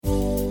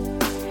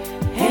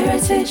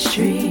Heritage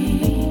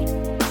Tree,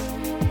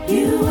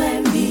 you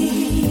and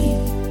me.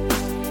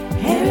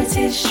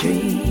 Heritage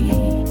Tree,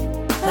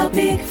 a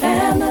big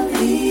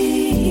family.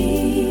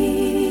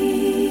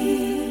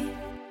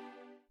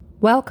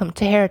 Welcome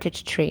to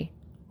Heritage Tree,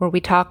 where we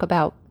talk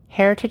about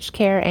heritage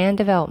care and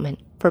development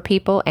for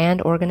people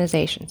and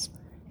organizations.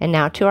 And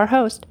now to our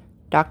host,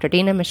 Dr.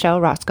 Dina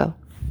Michelle Roscoe.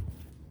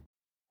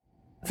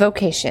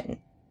 Vocation.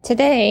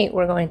 Today,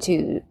 we're going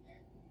to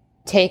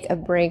take a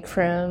break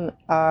from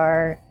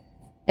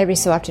every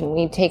so often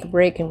we take a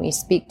break and we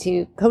speak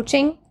to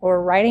coaching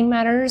or writing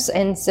matters.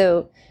 And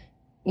so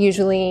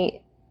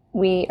usually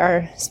we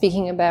are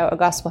speaking about a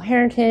gospel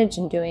heritage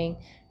and doing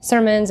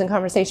sermons and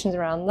conversations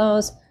around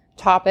those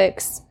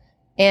topics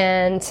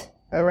and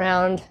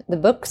around the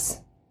books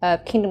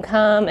of Kingdom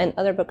Come and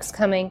other books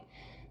coming.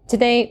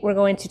 Today, we're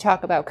going to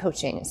talk about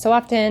coaching. So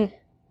often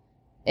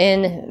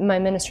in my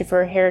ministry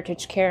for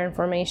heritage care and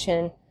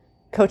formation,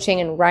 coaching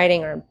and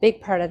writing are a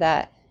big part of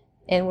that.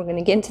 And we're going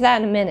to get into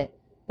that in a minute.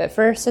 But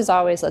first, as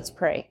always, let's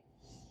pray.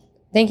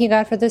 Thank you,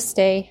 God, for this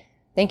day.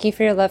 Thank you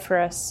for your love for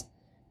us.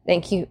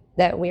 Thank you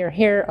that we are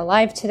here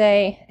alive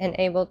today and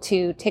able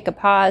to take a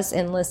pause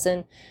and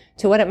listen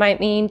to what it might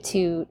mean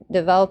to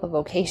develop a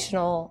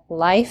vocational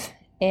life.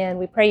 And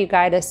we pray you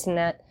guide us in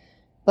that.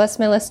 Bless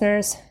my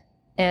listeners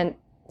and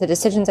the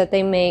decisions that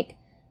they make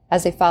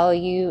as they follow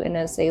you and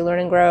as they learn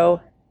and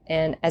grow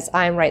and as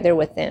I'm right there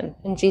with them.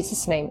 In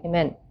Jesus' name,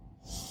 amen.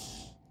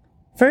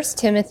 1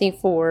 Timothy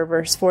 4,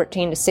 verse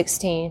 14 to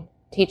 16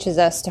 teaches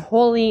us to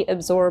wholly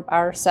absorb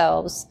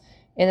ourselves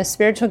in the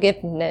spiritual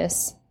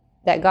giftedness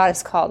that God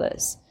has called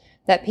us.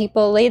 That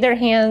people laid their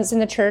hands in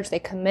the church, they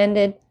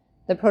commended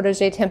the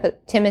protege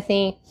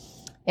Timothy,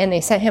 and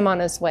they sent him on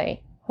his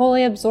way.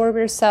 Wholly absorb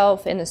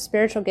yourself in the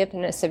spiritual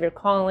giftedness of your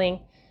calling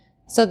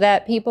so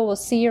that people will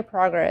see your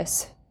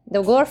progress.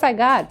 They'll glorify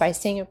God by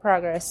seeing your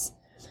progress.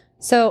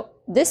 So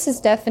this is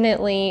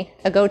definitely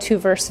a go-to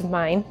verse of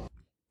mine,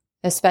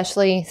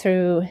 especially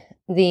through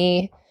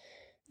the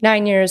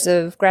 9 years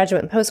of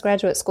graduate and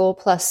postgraduate school,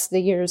 plus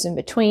the years in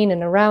between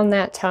and around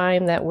that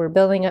time that we're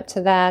building up to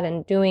that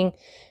and doing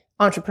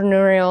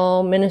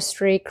entrepreneurial,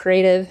 ministry,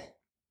 creative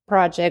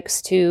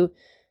projects to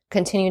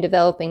continue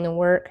developing the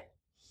work.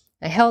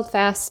 I held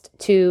fast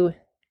to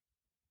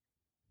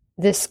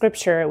this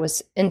scripture. It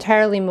was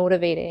entirely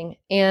motivating,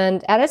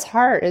 and at its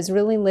heart is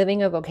really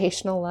living a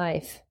vocational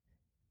life.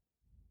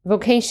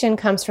 Vocation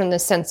comes from the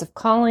sense of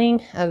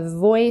calling, of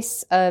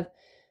voice, of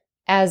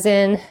as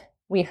in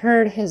we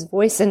heard his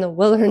voice in the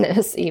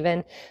wilderness,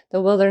 even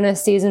the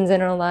wilderness seasons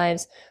in our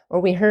lives, or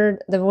we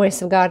heard the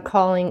voice of God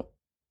calling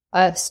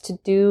us to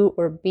do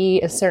or be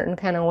a certain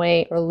kind of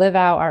way, or live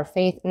out our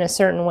faith in a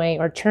certain way,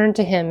 or turn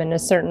to him in a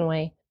certain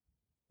way.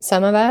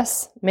 Some of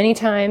us, many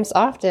times,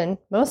 often,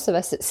 most of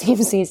us, it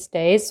seems these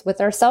days,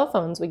 with our cell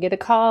phones, we get a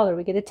call or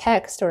we get a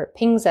text or it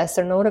pings us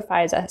or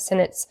notifies us,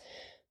 and it's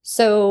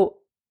so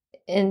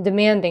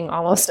demanding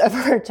almost of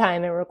our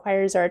time. It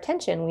requires our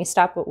attention. We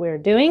stop what we're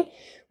doing,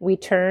 we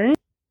turn,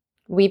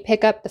 we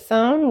pick up the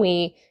phone,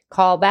 we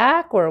call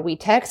back or we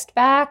text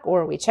back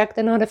or we check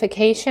the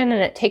notification,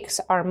 and it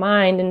takes our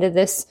mind into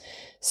this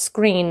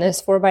screen,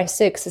 this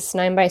 4x6, this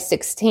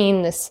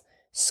 9x16, this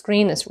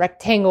screen, this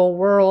rectangle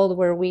world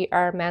where we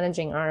are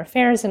managing our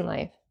affairs in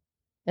life.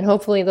 And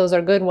hopefully those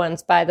are good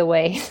ones, by the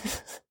way.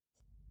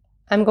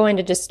 I'm going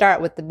to just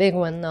start with the big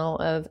one, though,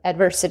 of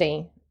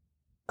adversity.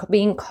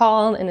 Being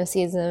called in a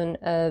season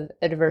of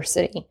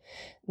adversity.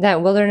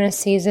 That wilderness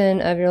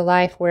season of your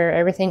life where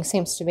everything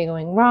seems to be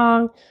going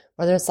wrong,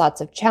 or there's lots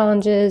of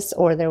challenges,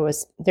 or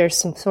there's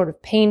some sort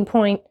of pain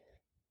point,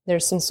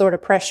 there's some sort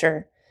of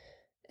pressure.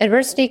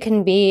 Adversity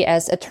can be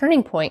as a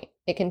turning point.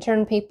 It can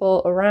turn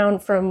people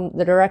around from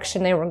the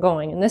direction they were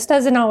going. And this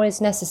doesn't always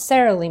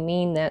necessarily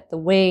mean that the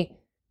way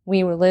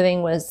we were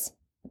living was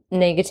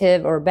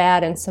negative or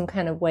bad in some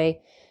kind of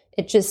way.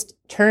 It just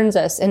turns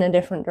us in a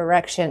different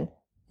direction.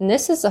 And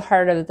this is the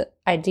heart of the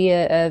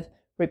idea of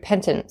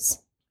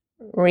repentance.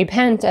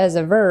 Repent as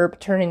a verb,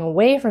 turning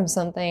away from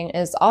something,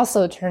 is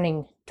also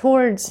turning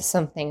towards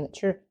something,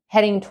 that you're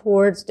heading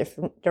towards a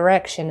different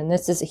direction. And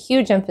this is a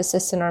huge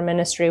emphasis in our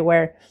ministry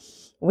where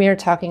we are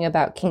talking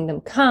about kingdom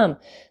come,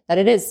 that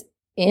it is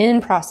in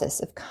process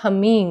of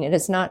coming. It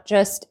is not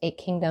just a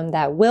kingdom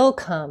that will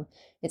come.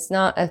 It's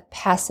not a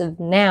passive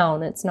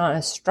noun. It's not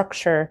a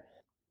structure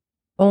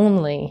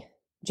only.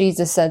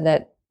 Jesus said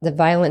that the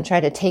violent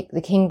try to take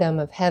the kingdom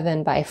of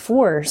heaven by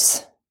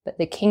force, but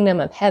the kingdom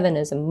of heaven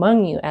is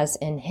among you as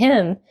in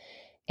him.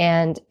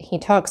 And he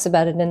talks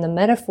about it in the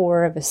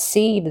metaphor of a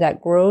seed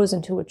that grows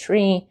into a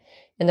tree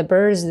and the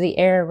birds of the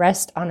air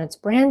rest on its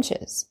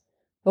branches.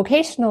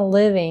 Vocational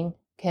living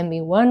can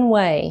be one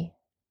way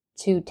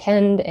to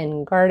tend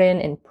and garden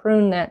and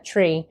prune that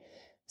tree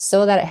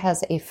so that it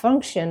has a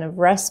function of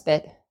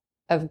respite,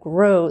 of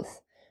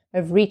growth,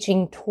 of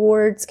reaching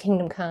towards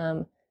kingdom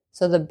come,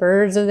 so the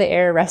birds of the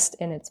air rest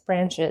in its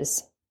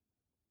branches.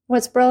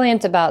 What's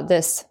brilliant about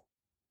this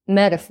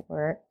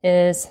metaphor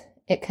is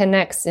it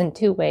connects in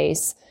two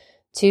ways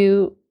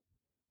to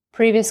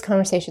previous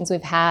conversations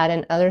we've had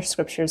and other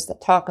scriptures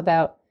that talk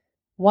about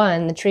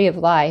One, the tree of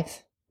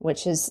life,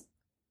 which is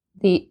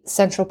the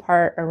central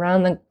part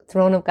around the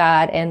throne of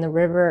God, and the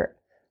river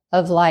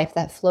of life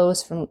that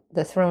flows from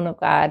the throne of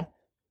God,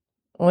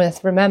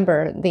 with,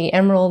 remember, the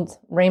emerald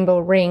rainbow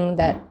ring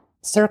that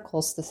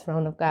circles the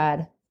throne of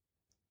God.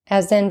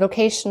 As in,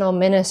 vocational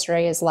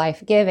ministry is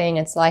life-giving,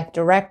 it's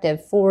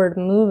life-directive, forward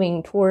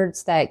moving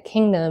towards that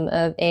kingdom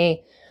of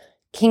a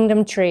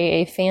kingdom tree,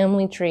 a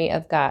family tree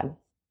of God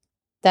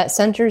that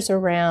centers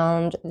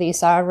around the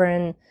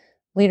sovereign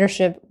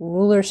leadership,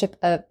 rulership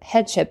of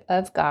headship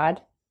of God,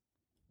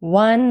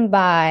 won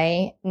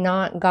by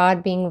not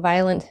God being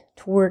violent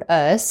toward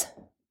us,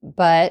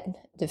 but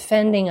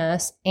defending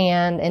us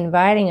and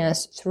inviting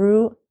us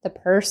through the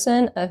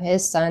person of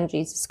his Son,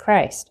 Jesus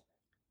Christ.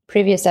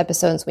 Previous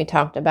episodes, we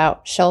talked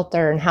about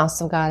shelter and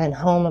house of God and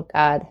home of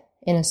God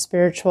in a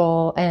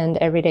spiritual and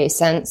everyday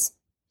sense.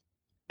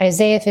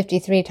 Isaiah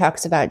 53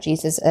 talks about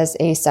Jesus as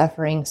a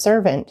suffering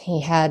servant.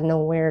 He had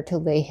nowhere to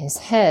lay his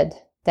head,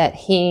 that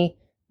he,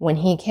 when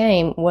he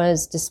came,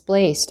 was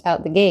displaced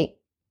out the gate,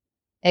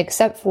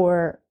 except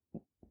for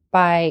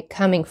by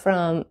coming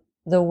from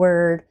the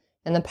Word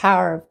and the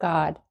power of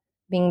God,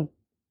 being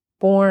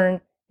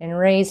born and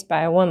raised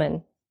by a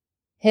woman.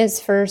 His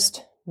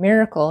first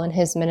miracle in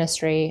his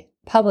ministry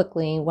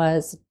publicly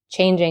was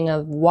changing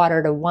of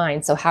water to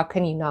wine. So how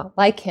can you not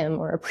like him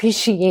or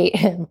appreciate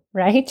him,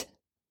 right?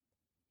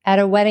 At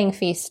a wedding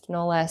feast,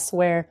 no less,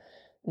 where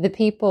the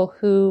people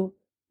who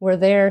were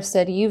there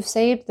said, "You've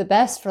saved the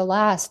best for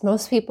last."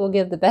 Most people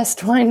give the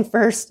best wine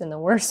first and the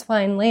worst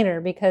wine later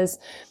because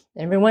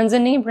everyone's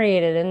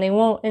inebriated and they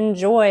won't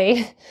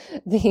enjoy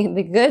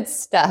the good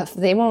stuff.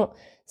 They won't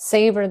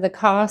savor the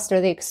cost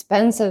or the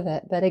expense of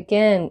it. But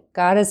again,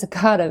 God is a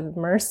God of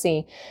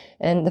mercy,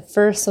 and the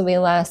first will be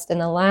last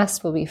and the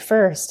last will be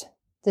first.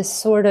 This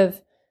sort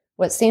of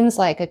what seems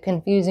like a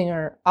confusing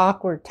or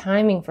awkward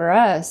timing for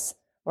us,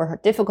 or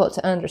difficult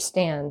to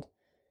understand,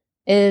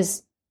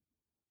 is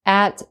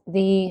at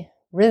the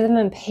rhythm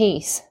and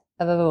pace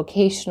of a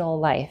vocational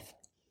life.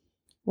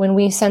 When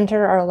we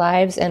center our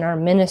lives and our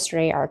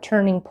ministry, our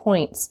turning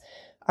points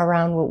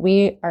around what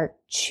we are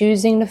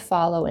choosing to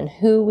follow and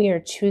who we are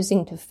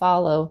choosing to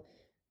follow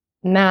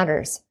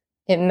matters.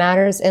 It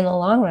matters in the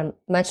long run,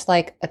 much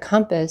like a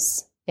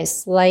compass. A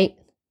slight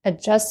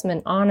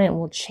adjustment on it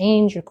will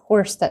change your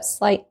course. That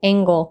slight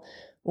angle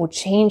will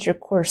change your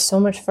course so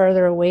much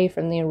further away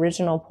from the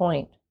original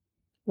point.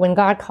 When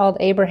God called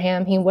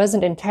Abraham, he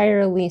wasn't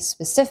entirely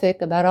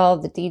specific about all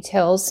the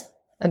details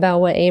about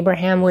what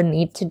Abraham would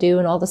need to do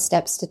and all the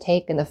steps to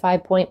take, and the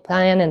 5-point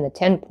plan and the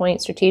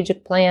 10-point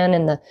strategic plan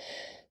and the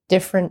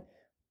different,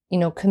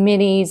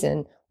 committees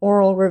and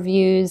oral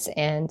reviews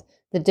and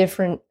the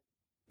different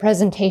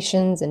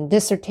presentations and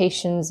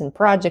dissertations and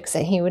projects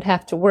that he would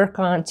have to work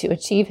on to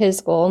achieve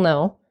his goal.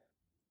 No.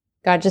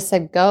 God just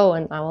said, "Go,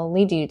 and I will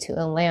lead you to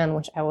a land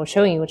which I will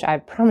show you, which I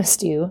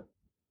promised you."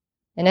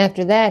 And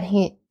after that,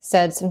 he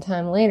said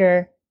sometime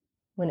later,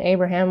 when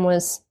Abraham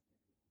was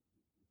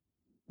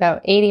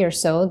about 80 or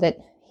so, that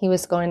he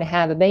was going to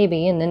have a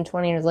baby, and then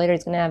 20 years later,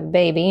 he's going to have a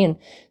baby. And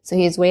so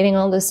he's waiting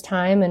all this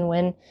time, and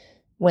when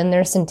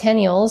they're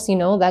centennials,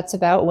 that's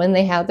about when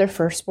they have their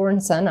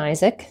firstborn son,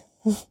 Isaac.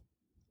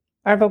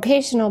 Our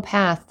vocational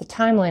path, the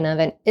timeline of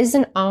it,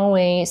 isn't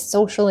always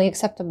socially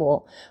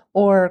acceptable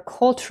or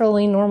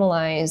culturally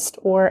normalized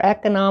or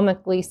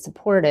economically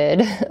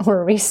supported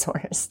or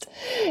resourced.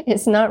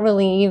 It's not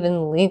really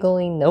even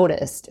legally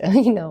noticed.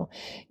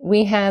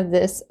 We have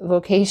this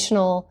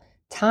vocational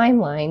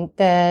timeline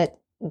that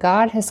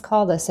God has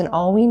called us, and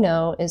all we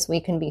know is we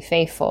can be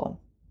faithful.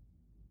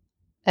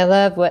 I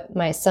love what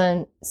my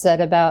son said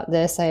about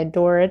this. I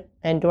adore it.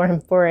 I adore him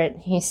for it.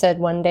 He said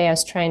one day, I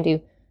was trying to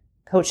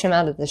coach him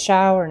out of the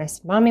shower, and I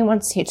said, "Mommy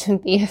wants you to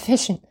be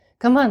efficient.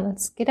 Come on,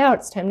 let's get out.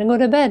 It's time to go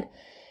to bed."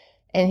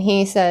 And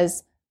he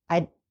says,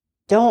 "I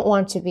don't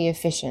want to be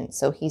efficient."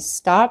 So he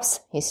stops,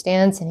 he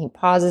stands, and he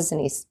pauses,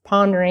 and he's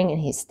pondering, and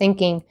he's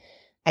thinking,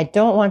 "I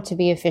don't want to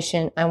be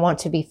efficient. I want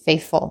to be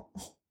faithful."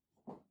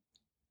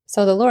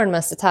 So the Lord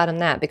must have taught him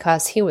that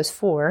because he was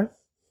 4.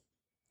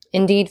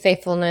 Indeed,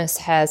 faithfulness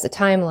has a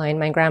timeline.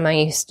 My grandma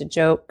used to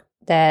joke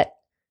that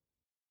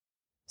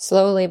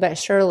slowly but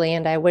surely,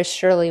 and I wish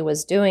Shirley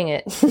was doing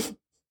it.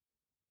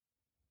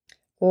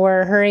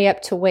 Or hurry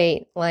up to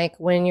wait, like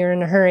when you're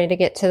in a hurry to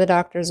get to the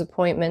doctor's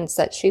appointments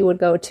that she would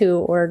go to,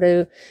 or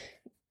to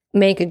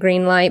make a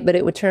green light, but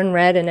it would turn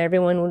red and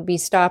everyone would be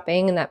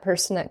stopping, and that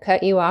person that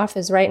cut you off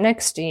is right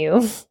next to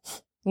you.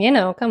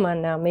 Come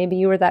on now. Maybe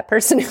you were that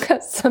person who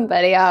cut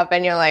somebody off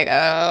and you're like,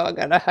 "Oh, I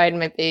gotta hide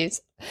my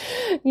face."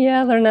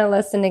 Yeah, learn that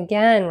lesson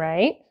again,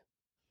 right?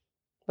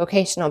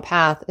 Vocational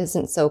path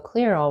isn't so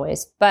clear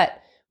always, but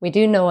we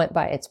do know it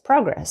by its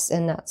progress,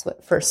 and that's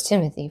what 1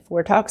 Timothy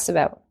 4 talks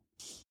about.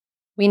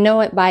 We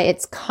know it by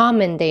its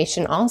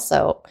commendation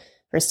also.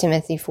 1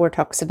 Timothy 4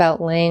 talks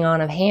about laying on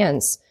of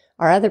hands.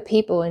 Are other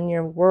people in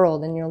your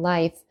world, in your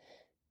life,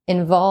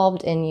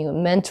 involved in you,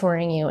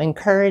 mentoring you,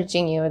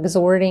 encouraging you,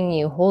 exhorting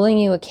you, holding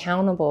you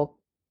accountable?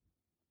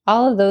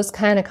 All of those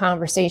kind of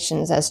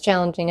conversations, as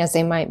challenging as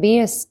they might be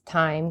at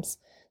times,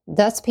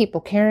 That's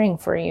people caring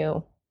for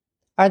you.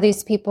 Are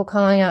these people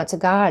calling out to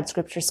God?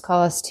 Scriptures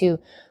call us to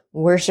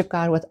worship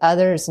God with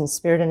others in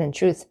spirit and in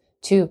truth,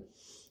 to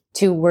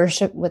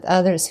worship with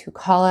others who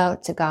call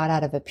out to God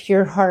out of a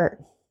pure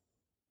heart.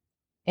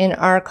 In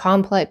our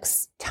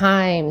complex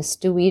times,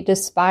 do we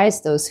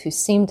despise those who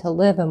seem to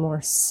live a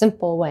more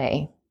simple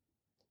way,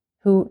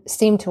 who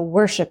seem to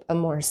worship a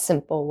more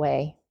simple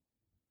way,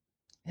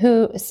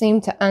 who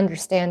seem to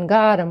understand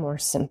God a more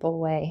simple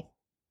way?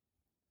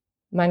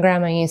 My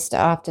grandma used to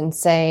often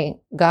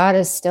say, God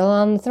is still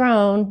on the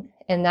throne.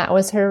 And that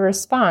was her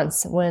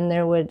response when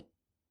there would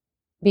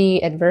be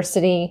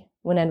adversity,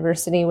 when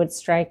adversity would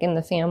strike in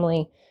the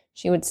family.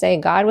 She would say,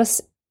 God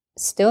was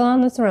still on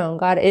the throne.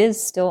 God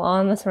is still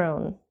on the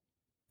throne.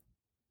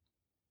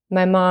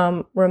 My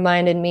mom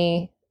reminded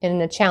me in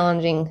a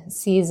challenging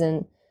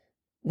season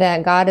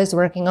that God is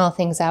working all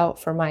things out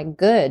for my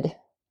good,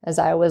 as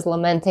I was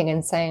lamenting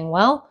and saying,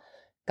 well,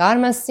 God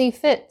must see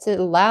fit to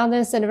allow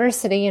this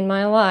adversity in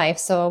my life.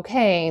 So,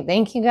 okay,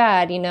 thank you,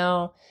 God,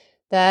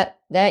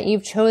 that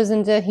you've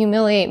chosen to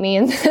humiliate me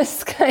in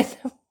this kind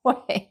of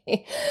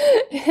way.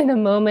 In a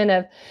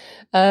moment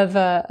of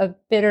a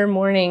bitter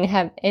mourning,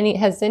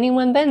 has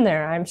anyone been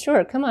there? I'm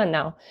sure. Come on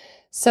now.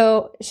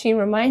 So she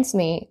reminds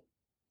me,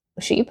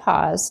 she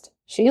paused,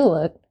 she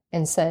looked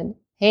and said,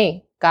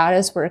 hey, God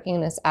is working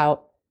this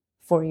out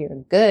for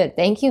your good.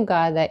 Thank you,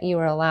 God, that you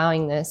are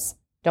allowing this.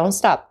 Don't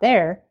stop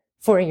there.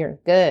 For your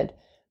good.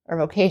 Our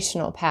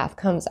vocational path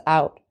comes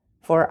out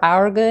for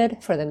our good,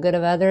 for the good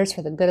of others,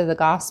 for the good of the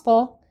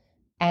gospel,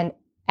 and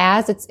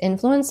as it's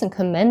influenced and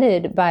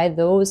commended by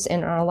those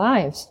in our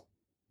lives.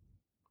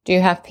 Do you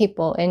have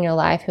people in your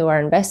life who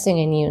are investing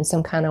in you in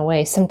some kind of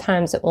way?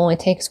 Sometimes it only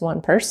takes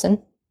one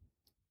person.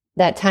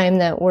 That time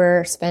that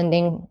we're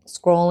spending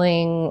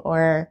scrolling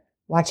or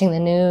watching the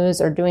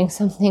news or doing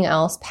something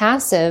else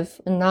passive,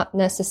 and not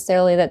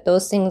necessarily that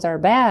those things are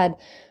bad,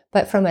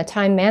 but from a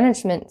time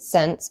management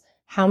sense,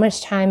 how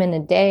much time in a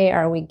day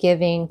are we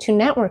giving to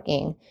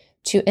networking,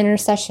 to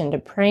intercession, to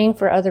praying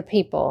for other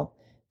people,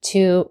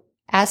 to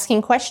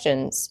asking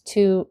questions,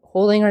 to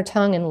holding our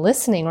tongue and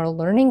listening or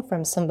learning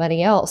from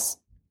somebody else?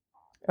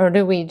 Or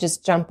do we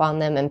just jump on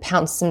them and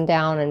pounce them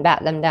down and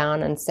bat them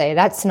down and say,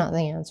 that's not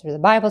the answer the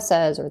Bible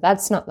says, or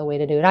that's not the way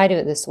to do it. I do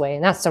it this way,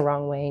 and that's the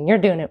wrong way, and you're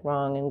doing it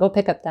wrong, and go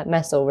pick up that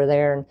mess over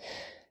there.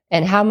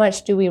 And how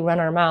much do we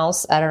run our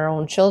mouths at our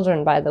own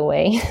children, by the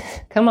way?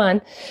 Come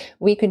on.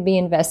 We could be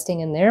investing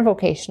in their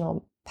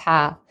vocational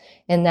path.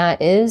 And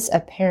that is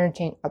a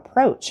parenting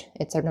approach.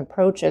 It's an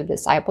approach of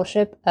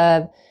discipleship,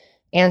 of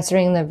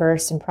answering the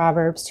verse in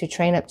Proverbs to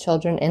train up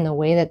children in the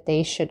way that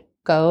they should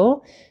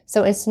go.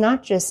 So it's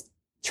not just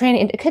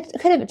training. It could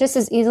have just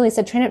as easily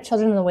said train up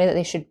children in the way that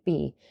they should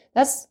be.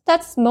 That's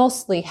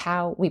mostly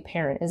how we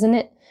parent, isn't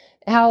it?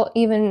 How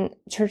even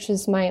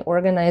churches might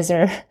organize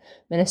their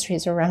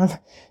ministries around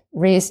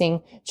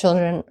raising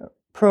children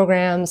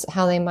programs,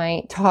 how they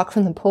might talk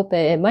from the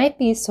pulpit. It might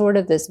be sort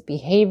of this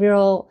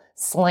behavioral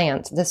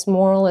slant, this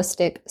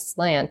moralistic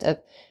slant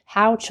of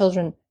how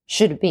children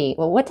should be.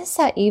 Well, what does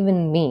that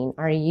even mean?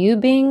 Are you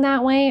being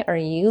that way? Are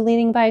you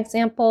leading by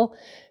example?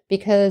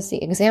 Because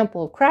the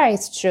example of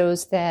Christ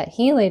shows that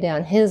he laid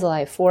down his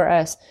life for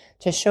us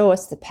to show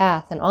us the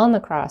path. And on the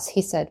cross,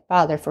 he said,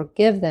 Father,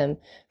 forgive them,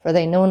 for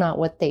they know not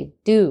what they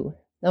do.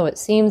 Though it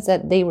seems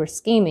that they were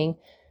scheming,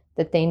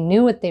 that they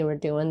knew what they were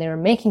doing. They were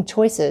making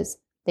choices.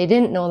 They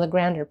didn't know the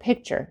grander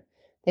picture.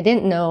 They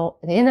didn't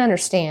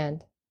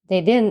understand.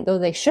 They didn't, though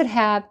they should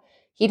have.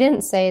 He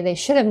didn't say they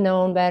should have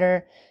known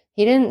better.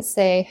 He didn't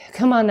say,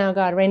 come on now,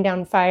 God, rain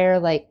down fire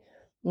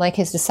like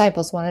his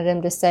disciples wanted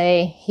him to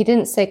say. He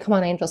didn't say, come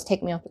on, angels,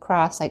 take me off the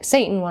cross, like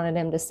Satan wanted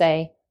him to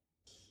say.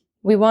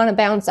 We want to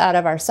bounce out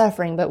of our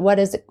suffering, but what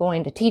is it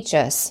going to teach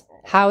us?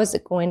 How is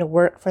it going to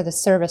work for the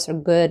service or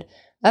good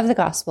of the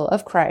gospel,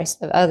 of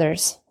Christ, of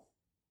others?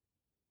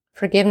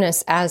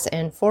 Forgiveness as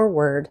in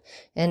forward.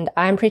 And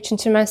I'm preaching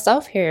to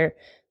myself here.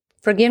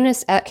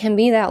 Forgiveness can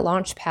be that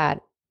launch pad.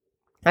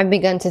 I've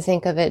begun to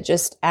think of it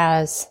just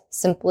as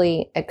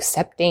simply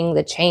accepting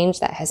the change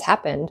that has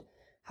happened,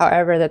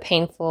 however the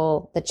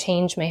painful the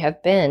change may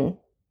have been.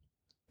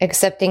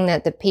 Accepting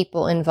that the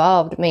people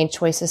involved made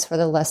choices for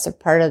the lesser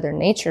part of their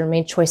nature,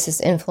 made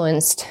choices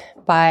influenced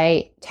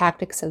by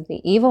tactics of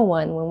the evil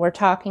one. When we're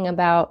talking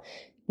about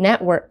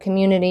network,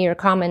 community, or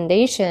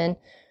commendation,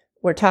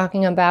 we're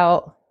talking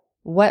about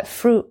what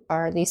fruit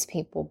are these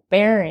people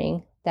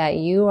bearing that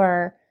you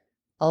are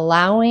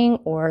allowing,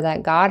 or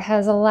that God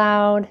has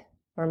allowed,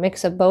 or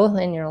mix of both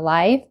in your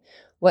life.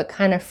 What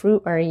kind of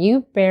fruit are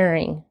you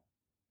bearing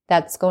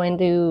that's going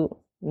to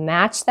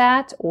match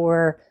that,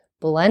 or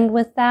blend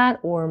with that,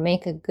 or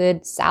make a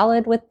good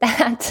salad with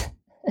that,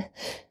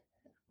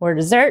 or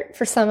dessert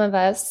for some of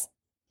us?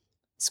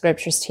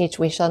 Scriptures teach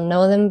we shall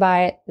know them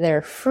by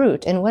their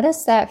fruit. And what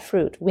is that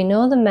fruit? We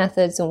know the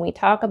methods, and we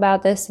talk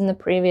about this in the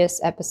previous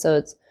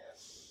episodes,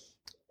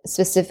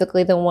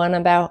 specifically the one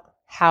about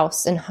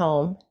house and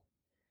home.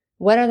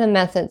 What are the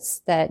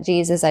methods that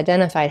Jesus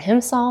identified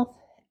himself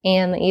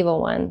and the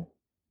evil one?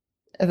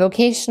 A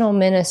vocational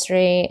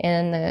ministry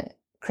and the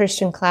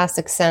Christian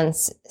classic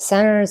sense,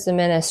 centers the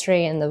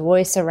ministry and the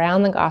voice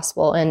around the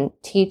gospel and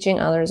teaching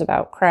others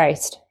about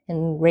Christ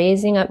and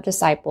raising up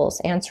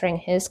disciples, answering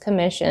his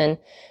commission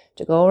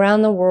to go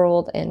around the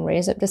world and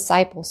raise up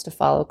disciples to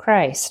follow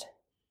Christ.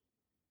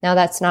 Now,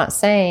 that's not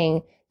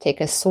saying take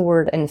a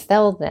sword and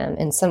fell them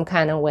in some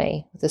kind of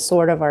way, the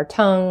sword of our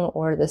tongue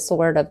or the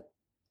sword of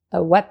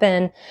a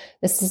weapon.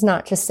 This is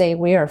not to say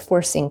we are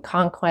forcing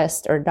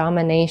conquest or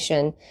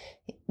domination.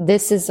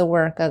 This is the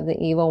work of the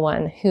evil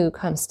one who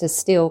comes to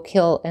steal,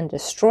 kill, and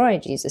destroy,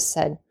 Jesus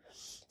said.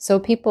 So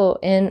people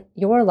in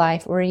your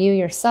life or you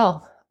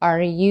yourself,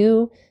 are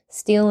you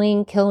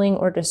stealing, killing,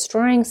 or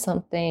destroying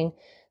something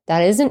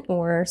that isn't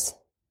yours,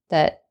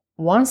 that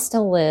wants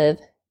to live?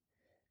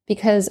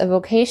 Because a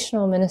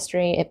vocational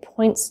ministry, it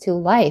points to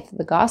life.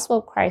 The gospel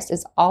of Christ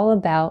is all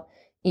about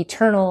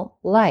eternal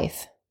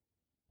life.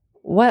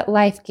 What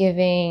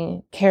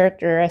life-giving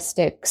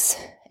characteristics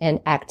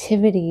and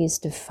activities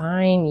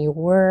define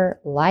your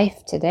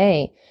life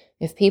today?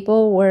 If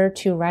people were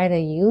to write a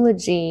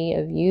eulogy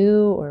of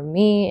you or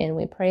me, and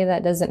we pray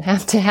that doesn't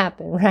have to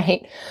happen,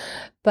 right?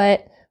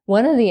 But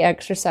one of the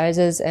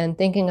exercises and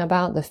thinking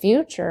about the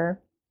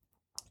future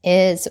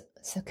is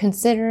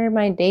consider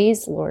my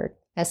days, Lord.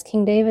 As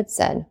King David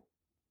said,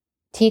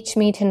 teach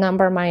me to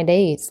number my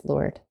days,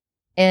 Lord.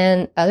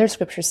 And other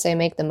scriptures say,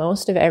 make the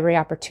most of every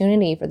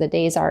opportunity, for the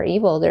days are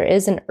evil. There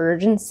is an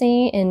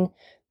urgency in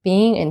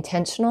being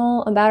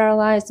intentional about our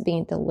lives,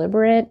 being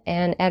deliberate,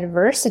 and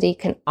adversity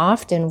can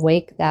often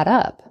wake that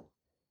up.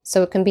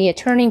 So it can be a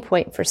turning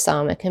point for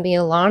some. It can be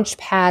a launch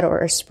pad or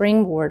a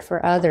springboard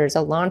for others.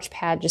 A launch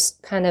pad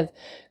just kind of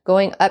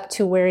going up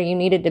to where you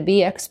needed to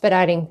be,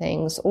 expediting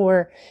things,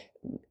 or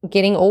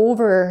getting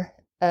over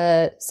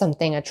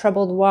something, a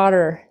troubled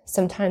water.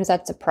 Sometimes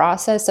that's a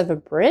process of a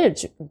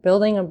bridge,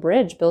 building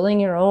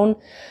your own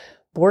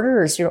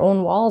borders, your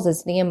own walls,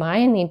 as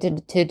Nehemiah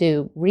needed to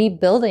do,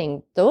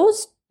 rebuilding.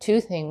 Those two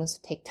things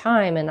take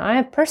time, and I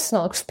have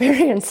personal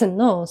experience in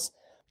those.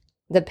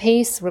 The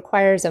pace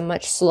requires a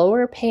much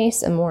slower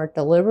pace, a more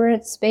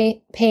deliberate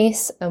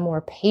pace, a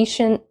more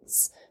patient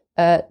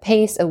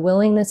pace, a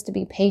willingness to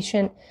be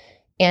patient,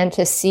 and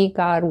to see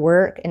God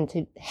work, and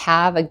to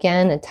have,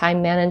 again, a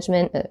time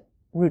management, a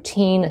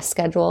routine, a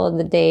schedule of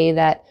the day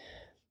that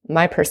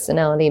my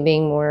personality,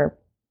 being more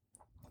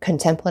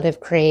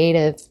contemplative,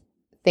 creative,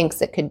 thinks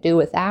it could do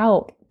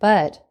without.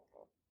 But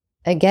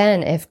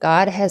again, if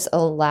God has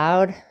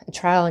allowed a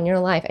trial in your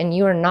life, and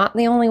you are not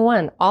the only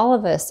one, all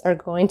of us are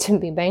going to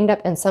be banged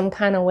up in some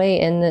kind of way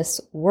in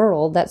this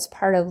world. That's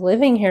part of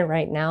living here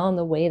right now and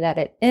the way that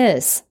it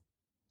is.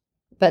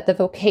 But the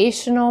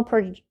vocational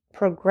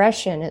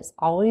progression is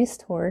always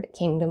toward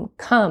kingdom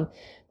come.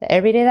 That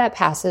every day that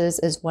passes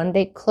is one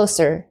day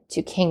closer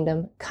to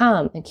kingdom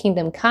come. And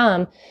kingdom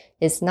come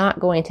is not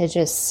going to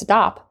just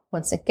stop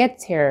once it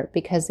gets here,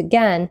 because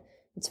again,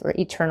 it's for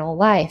eternal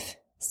life.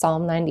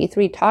 Psalm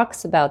 93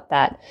 talks about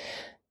that,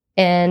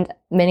 and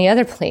many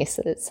other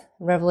places.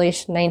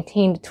 Revelation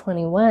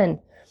 19-21,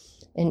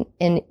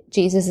 in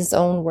Jesus'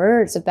 own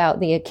words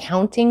about the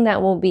accounting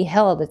that will be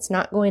held. It's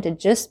not going to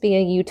just be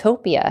a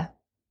utopia.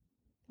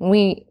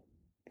 We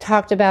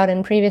talked about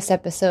in previous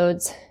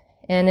episodes,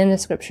 and in the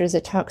scriptures,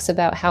 it talks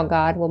about how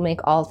God will make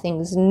all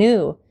things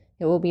new.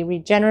 It will be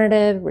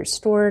regenerative,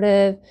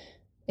 restorative.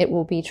 It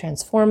will be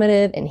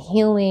transformative and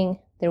healing.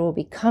 There will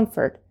be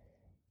comfort.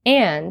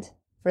 And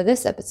for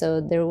this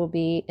episode, there will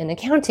be an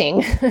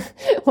accounting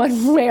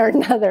one way or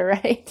another,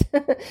 right?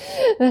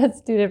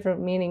 That's two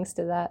different meanings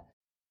to that.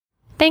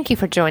 Thank you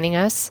for joining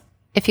us.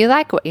 If you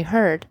like what you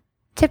heard,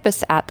 tip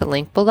us at the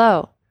link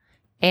below.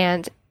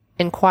 And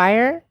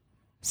inquire,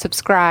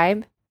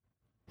 subscribe,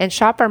 and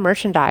shop our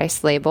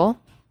merchandise label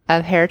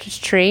of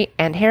Heritage Tree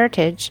and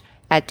Heritage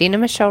at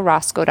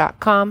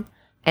dinamichelleroscoe.com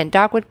and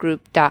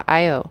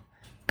dogwoodgroup.io.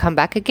 Come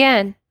back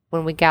again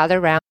when we gather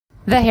around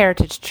the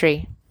Heritage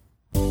Tree.